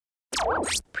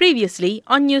Previously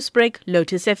on Newsbreak,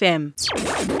 Lotus FM.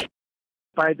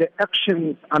 By the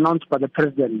actions announced by the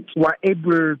president, we are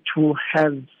able to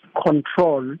have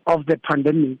control of the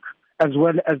pandemic as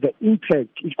well as the impact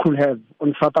it could have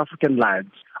on South African lives.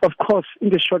 Of course, in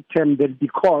the short term, there will be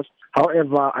costs.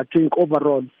 However, I think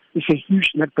overall, it's a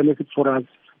huge net benefit for us.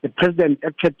 The president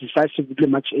acted decisively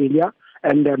much earlier,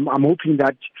 and I'm hoping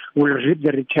that we'll reap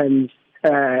the returns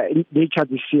later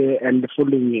this year and the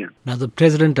following year. Now, the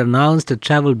president announced a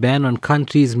travel ban on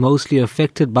countries mostly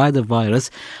affected by the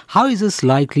virus. How is this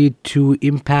likely to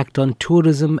impact on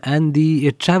tourism and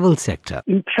the travel sector?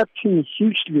 Impacting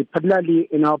hugely, particularly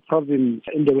in our province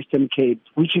in the Western Cape,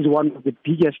 which is one of the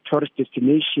biggest tourist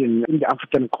destinations in the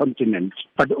African continent.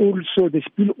 But also the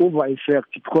spillover effect,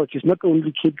 because it's not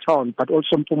only Cape Town, but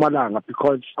also Mpumalanga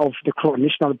because of the Kruger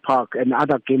National Park and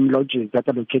other game lodges that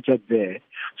are located there.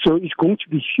 So it's going to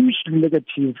be hugely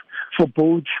negative for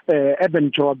both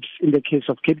urban jobs in the case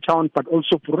of Cape Town, but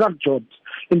also for rural jobs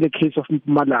in the case of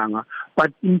Mpumalanga.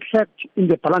 But impact in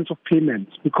the balance of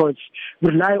payments, because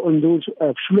we rely on those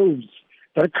flows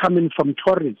that are coming from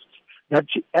tourists that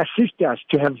assist us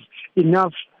to have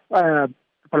enough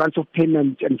balance of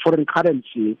payment and foreign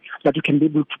currency that we can be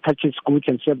able to purchase goods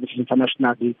and services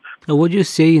internationally. Now, would you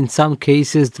say in some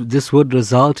cases this would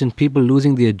result in people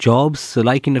losing their jobs,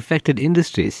 like in affected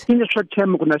industries? In the short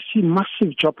term, we're going to see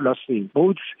massive job losses,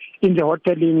 both in the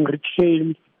hoteling,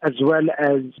 retail, as well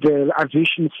as the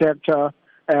aviation sector,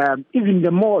 even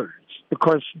the malls,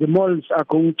 because the malls are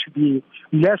going to be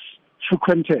less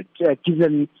frequented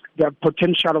given the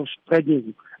potential of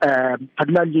spreading,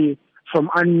 particularly from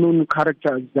unknown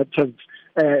characters that have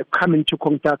come into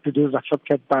contact with those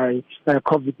affected by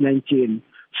COVID-19.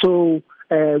 So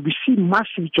we see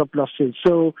massive job losses.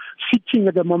 So sitting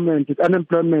at the moment with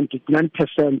unemployment at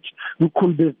 9%, we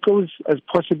could be close as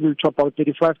possible to about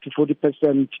 35 to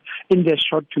 40% in the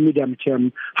short to medium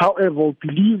term. However, we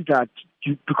believe that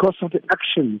because of the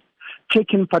actions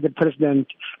taken by the president,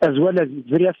 as well as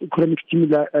various economic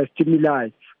stimuli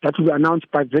that will be announced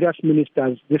by various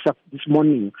ministers this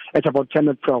morning at about 10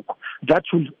 o'clock, that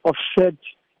will offset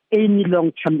any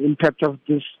long-term impact of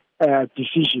this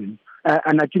decision.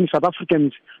 And I think South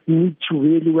Africans need to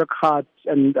really work hard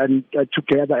and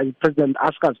together, as the president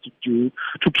asked us to do,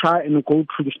 to try and go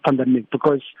through this pandemic,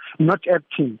 because not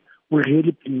acting will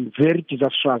really be very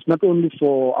disastrous, not only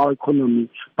for our economy,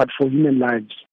 but for human lives.